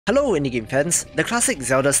Hello indie game fans, the classic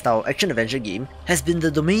Zelda Style action-adventure game has been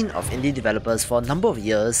the domain of indie developers for a number of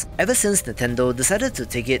years, ever since Nintendo decided to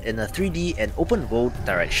take it in a 3D and open world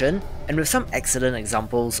direction, and with some excellent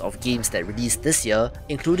examples of games that released this year,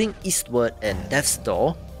 including Eastward and Death's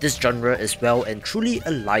Door, this genre is well and truly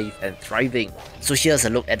alive and thriving. So here's a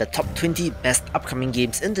look at the top 20 best upcoming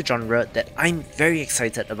games in the genre that I'm very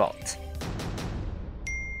excited about.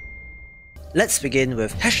 Let's begin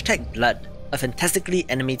with #Blood, a fantastically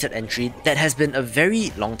animated entry that has been a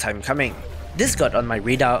very long time coming. This got on my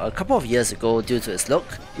radar a couple of years ago due to its look,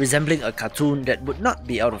 resembling a cartoon that would not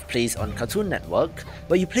be out of place on Cartoon Network,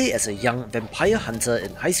 where you play as a young vampire hunter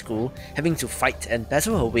in high school, having to fight and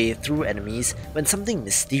battle her way through enemies when something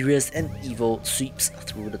mysterious and evil sweeps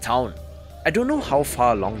through the town. I don't know how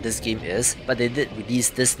far along this game is, but they did release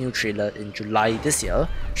this new trailer in July this year,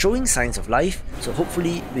 showing signs of life, so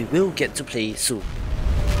hopefully we will get to play soon.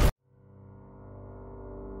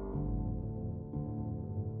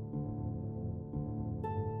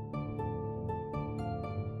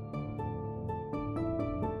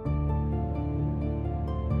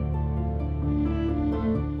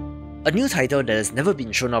 A new title that has never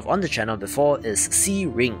been shown off on the channel before is Sea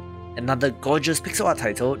Ring, another gorgeous pixel art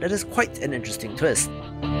title that has quite an interesting twist.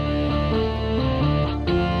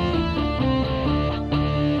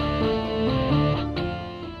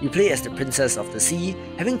 You play as the Princess of the Sea,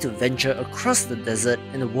 having to venture across the desert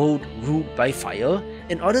in a world ruled by fire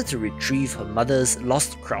in order to retrieve her mother's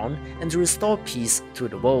lost crown and to restore peace to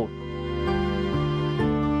the world.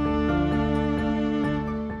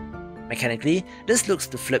 Mechanically, this looks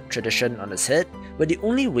to flip tradition on its head, where the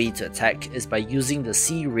only way to attack is by using the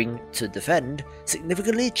Sea Ring to defend,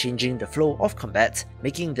 significantly changing the flow of combat,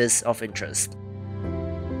 making this of interest.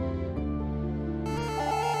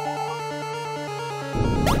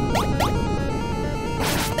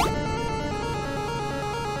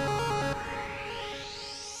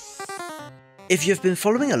 If you've been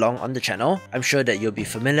following along on the channel, I'm sure that you'll be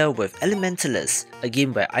familiar with Elementalist, a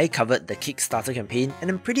game where I covered the Kickstarter campaign and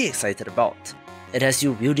I'm pretty excited about. It has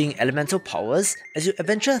you wielding elemental powers as you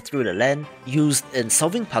adventure through the land, used in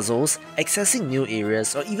solving puzzles, accessing new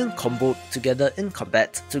areas, or even comboed together in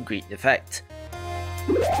combat to great effect.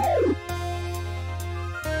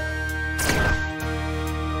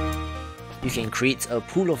 You can create a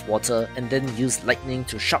pool of water and then use lightning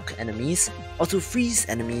to shock enemies, or to freeze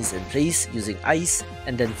enemies in place using ice,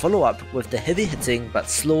 and then follow up with the heavy-hitting but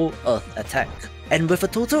slow earth attack. And with a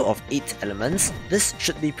total of 8 elements, this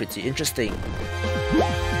should be pretty interesting.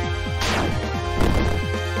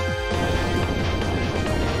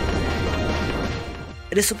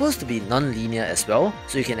 It is supposed to be non-linear as well,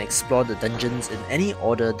 so you can explore the dungeons in any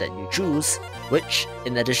order that you choose, which,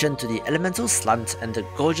 in addition to the elemental slant and the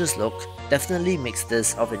gorgeous look, definitely makes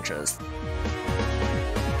this of interest.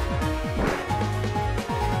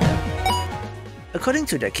 According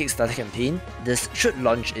to their Kickstarter campaign, this should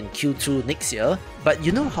launch in Q2 next year, but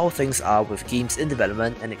you know how things are with games in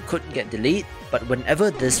development and it could get delayed, but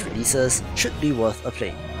whenever this releases, should be worth a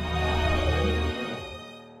play.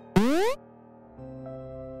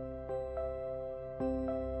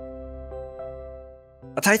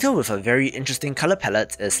 A title with a very interesting colour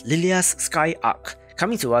palette is Lilia's Sky Arc,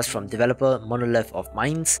 coming to us from developer Monolith of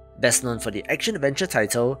Minds, best known for the action-adventure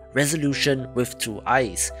title Resolution with Two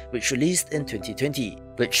Eyes, which released in 2020,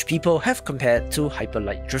 which people have compared to Hyper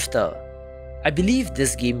Light Drifter. I believe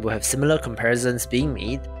this game will have similar comparisons being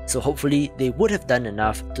made, so hopefully they would have done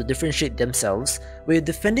enough to differentiate themselves where you're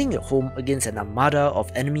defending your home against an armada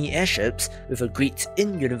of enemy airships with a great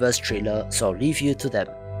in-universe trailer, so I'll leave you to them.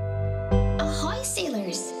 Ahoy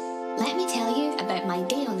sailors! Let me tell you about my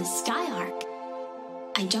day on the Sky Arc.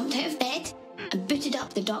 I jumped out of bed and booted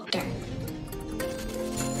up the doctor.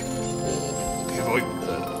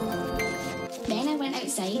 Then I went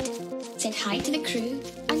outside, said hi to the crew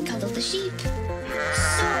and cuddled the sheep.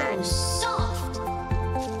 So soft!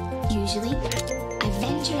 Usually, I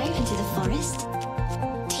venture out into the forest,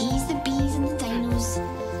 tease the bees and the dinos,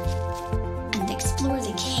 and explore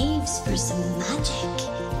the caves for some magic.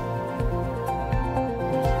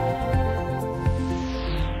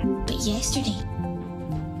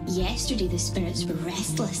 Yesterday the spirits were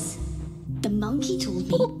restless. The monkey told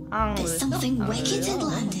me that something wicked had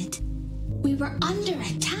landed. We were under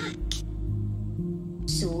attack.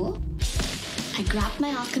 So, I grabbed my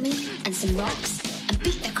alchemy and some rocks and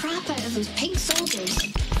beat the crap out of those pink soldiers.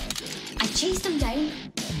 I chased them down,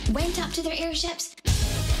 went up to their airships,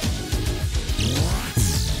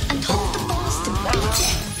 and told the boss to beat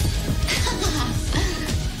it.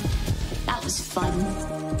 That was fun,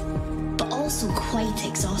 but also quite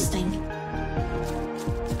exhausting.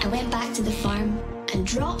 I went back to the farm and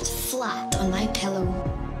dropped flat on my pillow.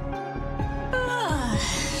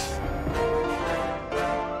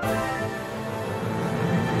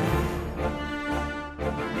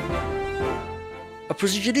 A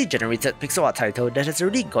procedurally generated pixel art title that has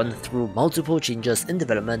already gone through multiple changes in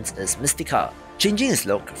development is Mystica, changing its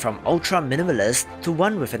look from ultra minimalist to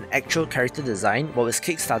one with an actual character design while its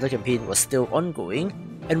Kickstarter campaign was still ongoing,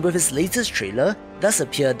 and with its latest trailer, does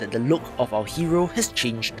appear that the look of our hero has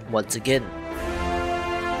changed once again.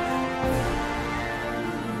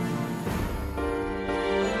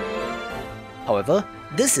 However,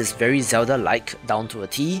 this is very Zelda-like down to a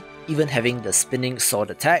T, even having the spinning sword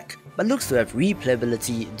attack, but looks to have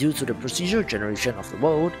replayability due to the procedural generation of the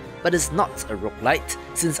world, but is not a roguelite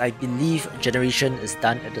since I believe generation is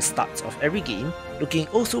done at the start of every game, looking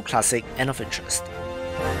also classic and of interest.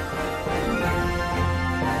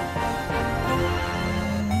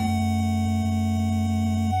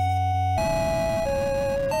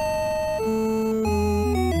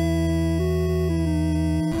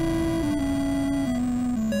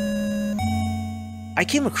 I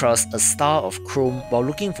came across a Star of Chrome while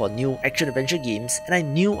looking for new action-adventure games, and I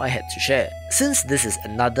knew I had to share, since this is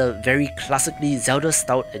another very classically Zelda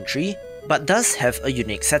Style entry, but does have a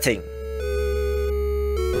unique setting.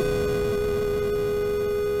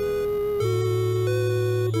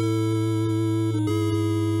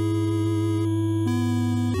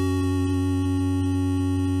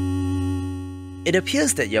 It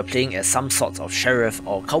appears that you're playing as some sort of sheriff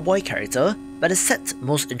or cowboy character, but is set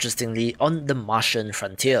most interestingly on the Martian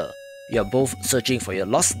frontier. You're both searching for your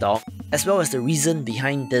lost dog, as well as the reason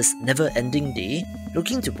behind this never-ending day,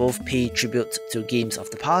 looking to both pay tribute to games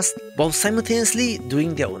of the past, while simultaneously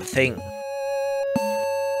doing their own thing.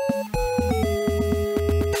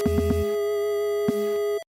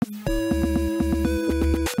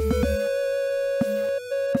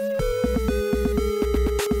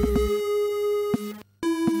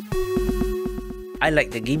 I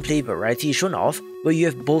like the gameplay variety shown off, where you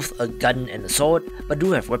have both a gun and a sword, but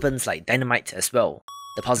do have weapons like dynamite as well.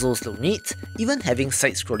 The puzzles look neat, even having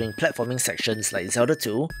side-scrolling platforming sections like Zelda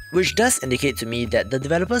 2, which does indicate to me that the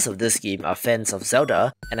developers of this game are fans of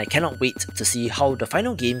Zelda, and I cannot wait to see how the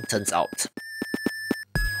final game turns out.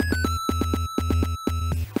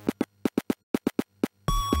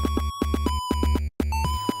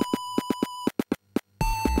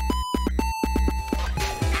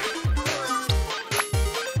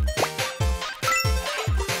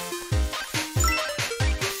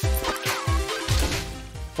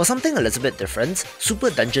 For something a little bit different, Super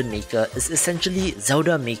Dungeon Maker is essentially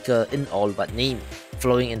Zelda Maker in all but name,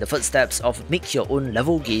 following in the footsteps of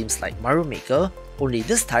make-your-own-level games like Mario Maker, only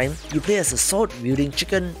this time you play as a sword-wielding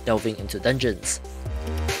chicken delving into dungeons.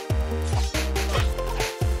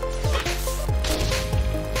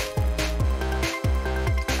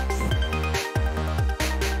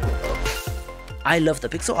 I love the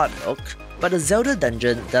pixel art look, but the Zelda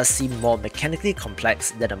dungeon does seem more mechanically complex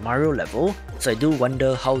than a Mario level, so I do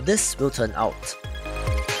wonder how this will turn out.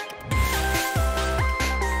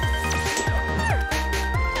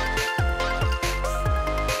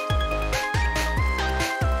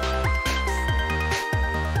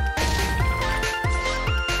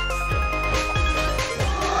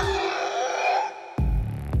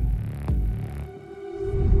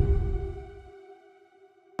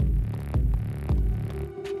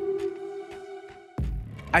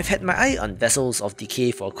 I've had my eye on Vessels of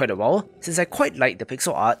Decay for quite a while, since I quite like the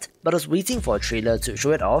pixel art, but was waiting for a trailer to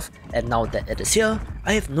show it off, and now that it is here,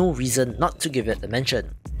 I have no reason not to give it a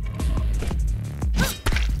mention.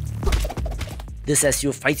 This has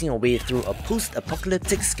you fighting your way through a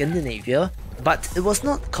post-apocalyptic Scandinavia, but it was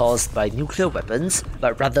not caused by nuclear weapons,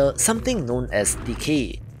 but rather something known as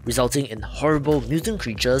decay, resulting in horrible mutant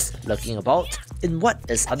creatures lurking about in what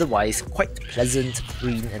is otherwise quite pleasant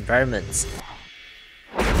green environments.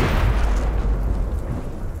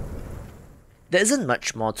 There isn't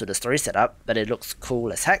much more to the story setup, but it looks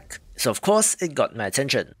cool as heck, so of course it got my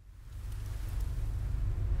attention.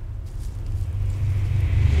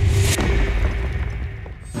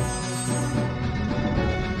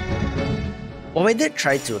 While I did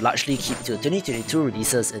try to largely keep to 2022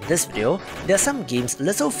 releases in this video, there are some games a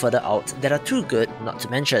little further out that are too good not to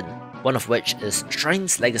mention, one of which is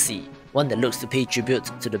Shrine's Legacy, one that looks to pay tribute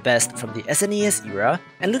to the best from the SNES era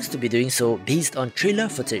and looks to be doing so based on trailer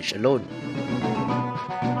footage alone.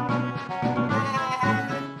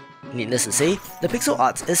 Needless to say, the pixel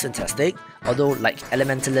art is fantastic, although like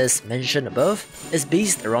Elementalist mentioned above, is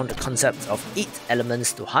based around the concept of 8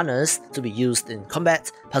 elements to harness to be used in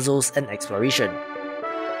combat, puzzles and exploration.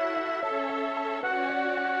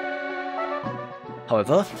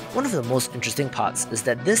 However, one of the most interesting parts is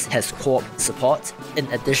that this has co-op support in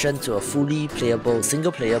addition to a fully playable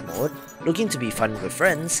single-player mode, looking to be fun with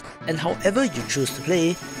friends, and however you choose to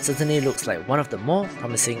play certainly looks like one of the more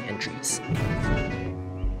promising entries.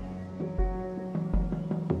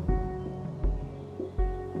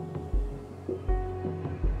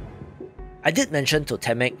 I did mention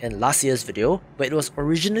Totemic in last year's video, where it was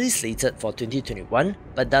originally slated for 2021,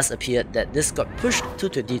 but does appear that this got pushed to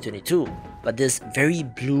 2022. But this very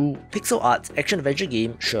blue pixel art action-adventure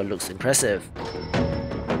game sure looks impressive.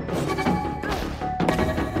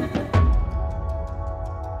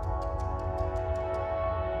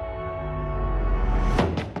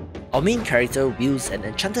 Our main character wields an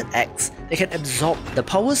enchanted axe that can absorb the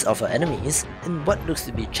powers of her enemies in what looks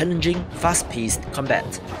to be challenging, fast-paced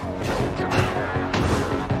combat.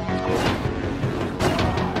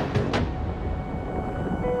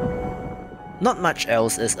 Not much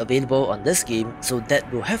else is available on this game, so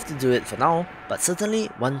that will have to do it for now, but certainly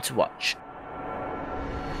one to watch.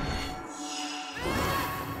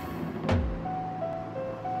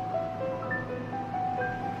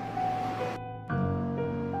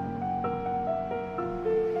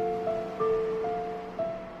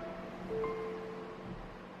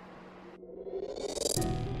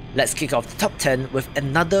 Let's kick off the top 10 with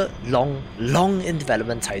another long in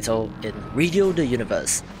development title in Radio the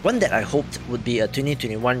Universe, one that I hoped would be a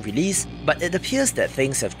 2021 release, but it appears that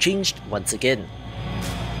things have changed once again.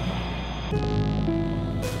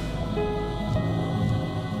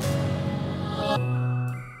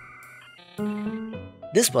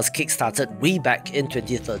 This was kickstarted way back in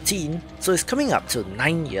 2013, so it's coming up to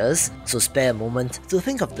 9 years, so spare a moment to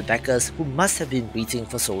think of the backers who must have been waiting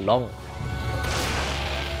for so long.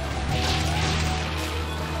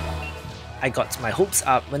 I got my hopes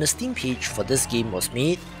up when the Steam page for this game was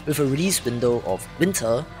made, with a release window of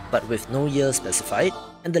winter, but with no year specified,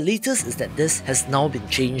 and the latest is that this has now been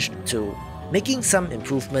changed to making some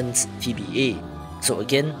improvements TBA. So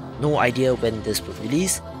again, no idea when this would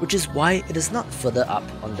release, which is why it is not further up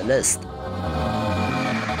on the list.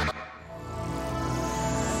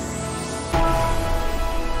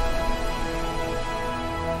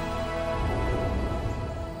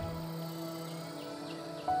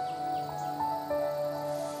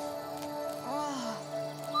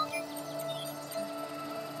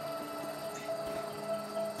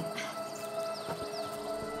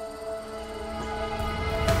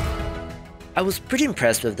 I was pretty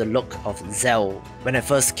impressed with the look of Zelda when I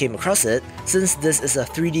first came across it, since this is a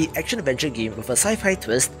 3D action-adventure game with a sci-fi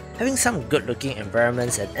twist, having some good-looking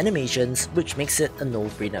environments and animations, which makes it a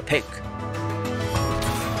no-brainer pick.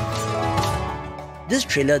 This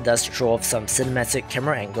trailer does show off some cinematic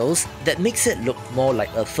camera angles that makes it look more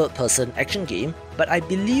like a third-person action game, but I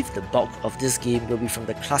believe the bulk of this game will be from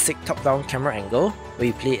the classic top-down camera angle, where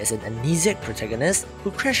you play as an amnesiac protagonist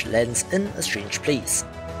who crash lands in a strange place.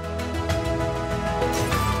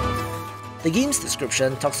 The game's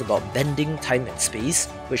description talks about bending time and space,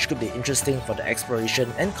 which could be interesting for the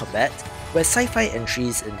exploration and combat, where sci-fi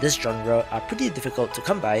entries in this genre are pretty difficult to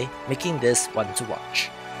come by, making this one to watch.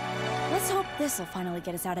 Let's hope this'll finally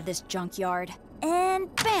get us out of this junkyard. And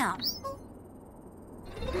bam!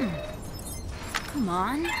 Come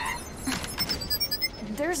on.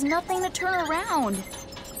 There's nothing to turn around.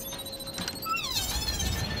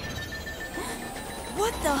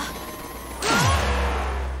 What the?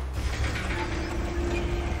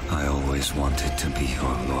 I always wanted to be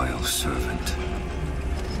your loyal servant.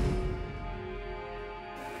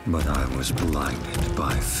 But I was blinded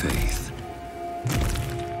by faith.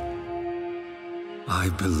 I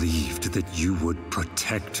believed that you would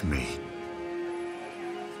protect me.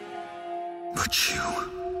 But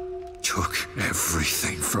you took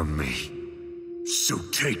everything from me. So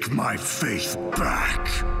take my faith back.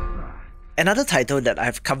 Another title that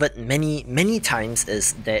I've covered many times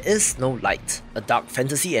is There Is No Light, a dark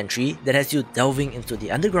fantasy entry that has you delving into the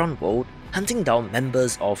underground world, hunting down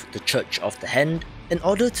members of the Church of the Hand in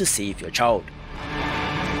order to save your child.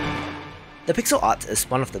 The pixel art is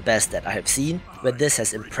one of the best that I have seen, where this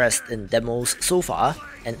has impressed in demos so far,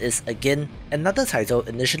 and is again another title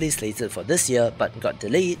initially slated for this year but got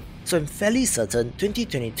delayed, so I'm fairly certain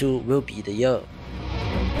 2022 will be the year.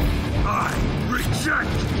 I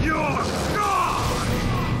reject your God!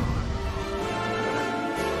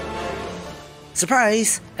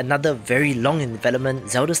 Surprise! Another very long in development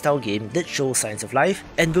Zelda Style game did show signs of life,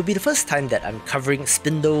 and will be the first time that I'm covering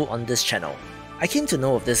Spindle on this channel. I came to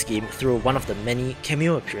know of this game through one of the many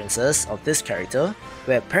cameo appearances of this character,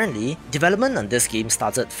 where apparently development on this game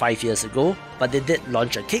started 5 years ago, but they did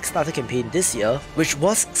launch a Kickstarter campaign this year, which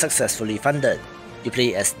was successfully funded. You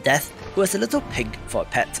play as Death, who has a little pig for a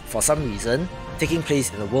pet for some reason, taking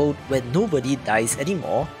place in a world where nobody dies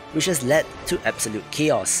anymore, which has led to absolute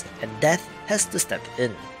chaos, and death has to step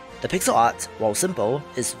in. The pixel art, while simple,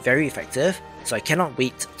 is very effective, so I cannot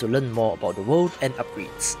wait to learn more about the world and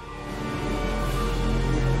upgrades.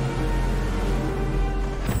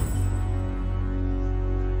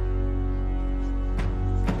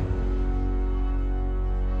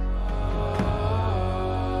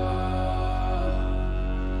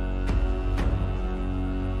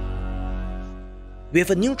 We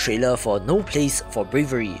have a new trailer for No Place for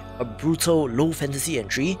Bravery, a brutal low fantasy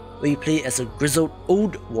entry where you play as a grizzled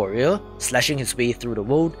old warrior slashing his way through the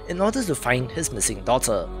world in order to find his missing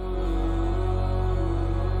daughter.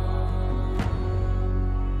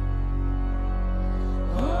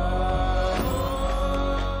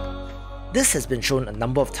 This has been shown a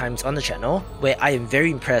number of times on the channel, where I am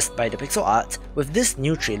very impressed by the pixel art, with this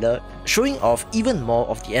new trailer showing off even more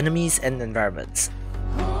of the enemies and environments.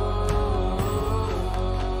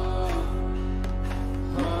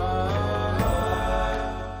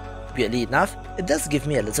 Weirdly enough, it does give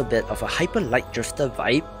me a little bit of a Hyper Light Drifter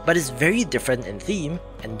vibe, but is very different in theme,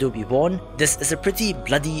 and do be warned, this is a pretty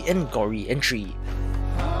bloody and gory entry.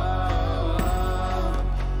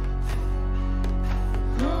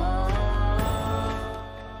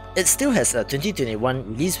 It still has a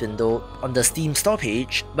 2021 release window on the Steam store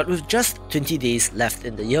page, but with just 20 days left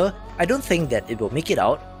in the year, I don't think that it will make it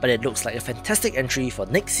out, but it looks like a fantastic entry for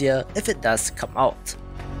next year if it does come out.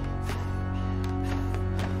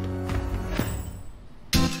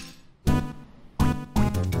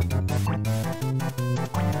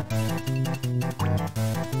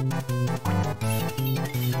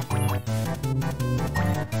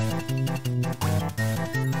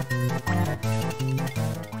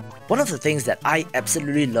 One of the things that I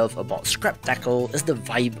absolutely love about Scraptackle is the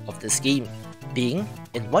vibe of this game, being,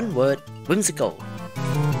 in one word, whimsical.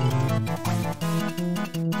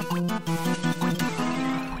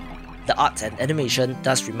 The art and animation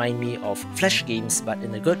does remind me of Flash games, but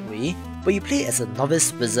in a good way, where you play as a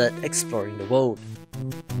novice wizard exploring the world.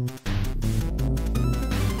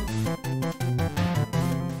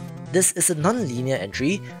 This is a non-linear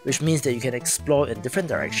entry, which means that you can explore in different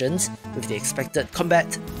directions with the expected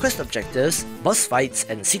combat, quest objectives, boss fights,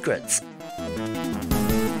 and secrets.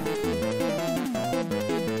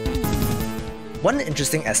 One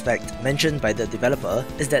interesting aspect mentioned by the developer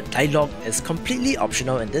is that dialogue is completely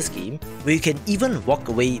optional in this game, where you can even walk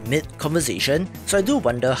away mid-conversation, so I do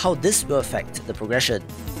wonder how this will affect the progression.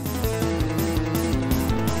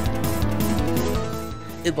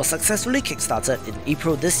 It was successfully kickstarted in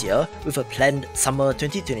April this year with a planned summer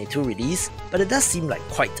 2022 release, but it does seem like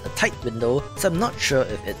quite a tight window, so I'm not sure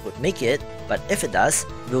if it would make it, but if it does,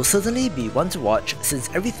 it will certainly be one to watch since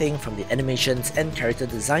everything from the animations and character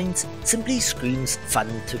designs simply screams fun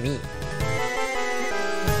to me.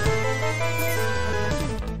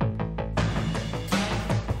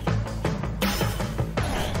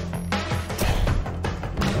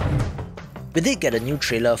 We did get a new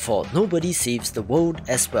trailer for Nobody Saves the World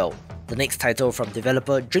as well, the next title from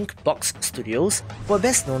developer Drinkbox Studios, who are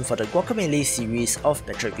best known for the Guacamelee series of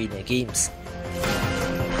Metroidvania games.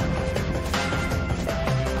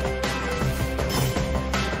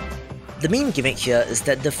 The main gimmick here is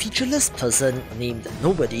that the featureless person named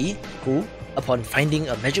Nobody, who, upon finding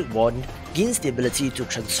a magic wand, gains the ability to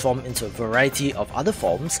transform into a variety of other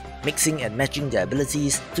forms, mixing and matching their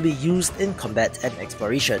abilities to be used in combat and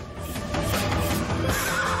exploration.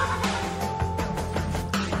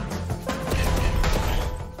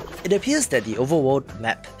 It appears that the overworld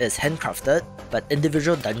map is handcrafted, but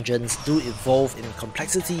individual dungeons do evolve in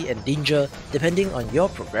complexity and danger depending on your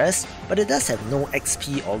progress, but it does have no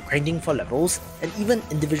XP or grinding for levels, and even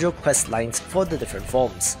individual quest lines for the different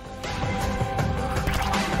forms.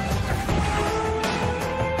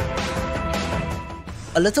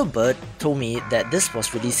 A little bird told me that this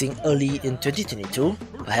was releasing early in 2022,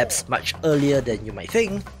 perhaps much earlier than you might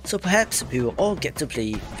think, so perhaps we will all get to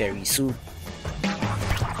play very soon.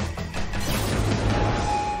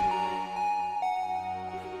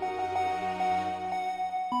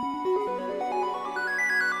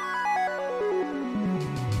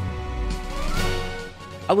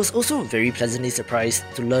 I was also very pleasantly surprised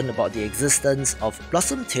to learn about the existence of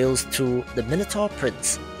Blossom Tales 2: The Minotaur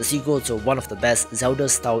Prince, the sequel to one of the best Zelda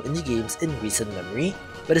Style indie games in recent memory,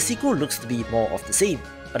 but the sequel looks to be more of the same,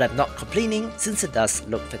 but I'm not complaining since it does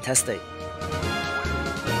look fantastic.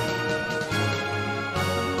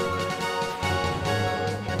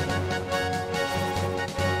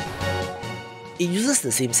 It uses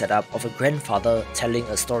the same setup of a grandfather telling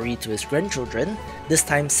a story to his grandchildren, this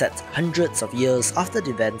time set hundreds of years after the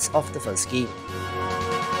events of the first game.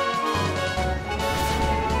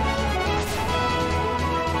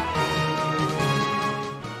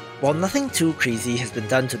 While nothing too crazy has been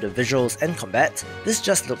done to the visuals and combat, this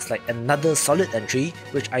just looks like another solid entry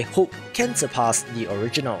which I hope can surpass the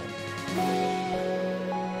original.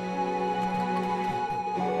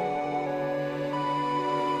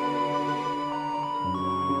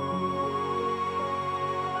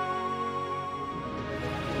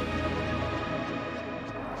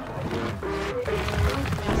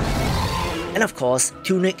 And of course,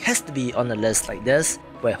 Tunic has to be on a list like this,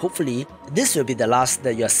 where hopefully, this will be the last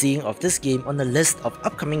that you are seeing of this game on the list of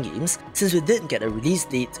upcoming games, since we did get a release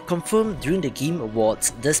date confirmed during the Game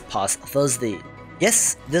Awards this past Thursday.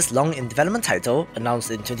 Yes, this long in development title,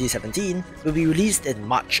 announced in 2017, will be released in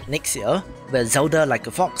March next year, where Zelda Like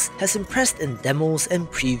a Fox has impressed in demos and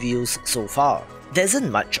previews so far. There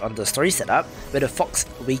isn't much on the story setup, where the fox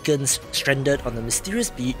awakens stranded on a mysterious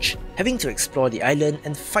beach, having to explore the island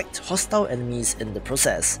and fight hostile enemies in the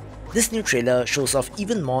process. This new trailer shows off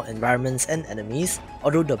even more environments and enemies,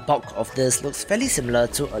 although the bulk of this looks fairly similar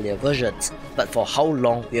to earlier versions. But for how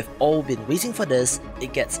long we have all been waiting for this,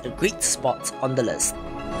 it gets a great spot on the list.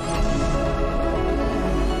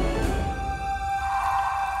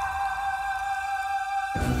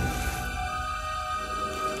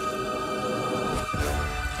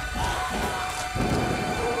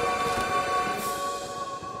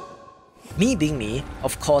 Me being me,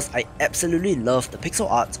 of course I absolutely love the pixel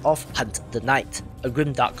art of Hunt the Night, a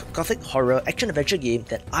grimdark gothic horror action-adventure game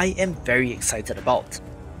that I am very excited about.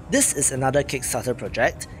 This is another Kickstarter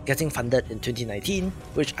project, getting funded in 2019,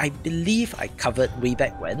 which I believe I covered way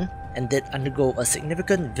back when, and did undergo a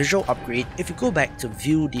significant visual upgrade if you go back to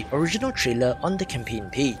view the original trailer on the campaign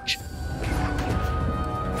page.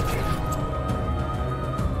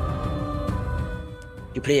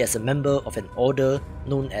 You play as a member of an order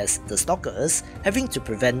known as the Stalkers, having to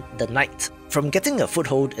prevent the Night from getting a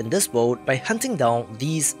foothold in this world by hunting down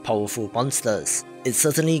these powerful monsters. It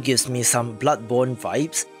certainly gives me some Bloodborne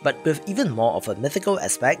vibes, but with even more of a mythical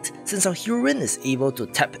aspect, since our heroine is able to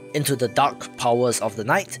tap into the dark powers of the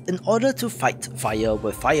Night in order to fight fire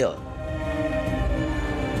with fire.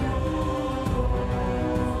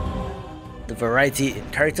 The variety in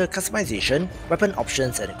character customization, weapon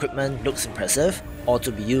options and equipment looks impressive, all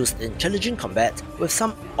to be used in challenging combat with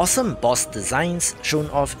some awesome boss designs shown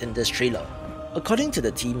off in this trailer. According to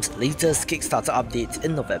the team's latest Kickstarter update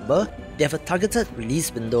in November, they have a targeted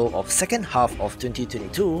release window of second half of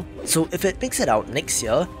 2022, so if it makes it out next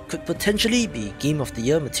year, could potentially be Game of the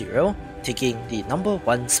Year material, taking the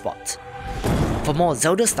 #1 spot. For more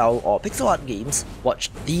Zelda Style or pixel art games,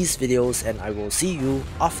 watch these videos and I will see you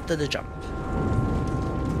after the jump.